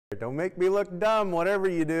Don't make me look dumb, whatever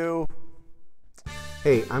you do.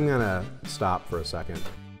 Hey, I'm gonna stop for a second.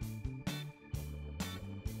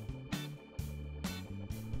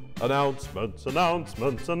 Announcements,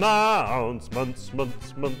 announcements, announcements,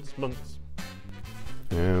 months.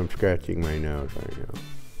 I'm scratching my nose right now.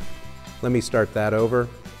 Let me start that over,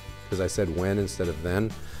 because I said when instead of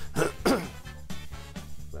then.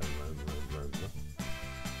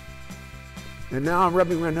 And now I'm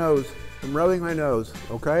rubbing my nose. I'm rubbing my nose,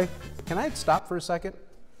 okay? Can I stop for a second?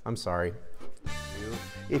 I'm sorry.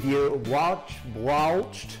 If you waltzed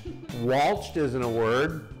isn't a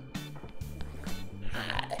word.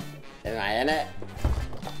 Am I in it?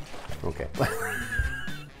 Okay.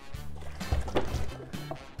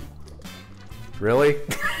 Really?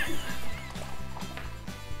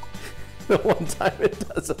 The one time it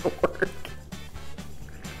doesn't work.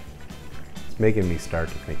 It's making me start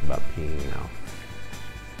to think about peeing now.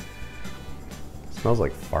 It smells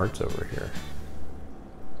like farts over here.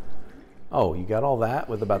 Oh, you got all that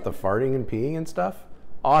with about the farting and peeing and stuff?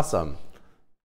 Awesome.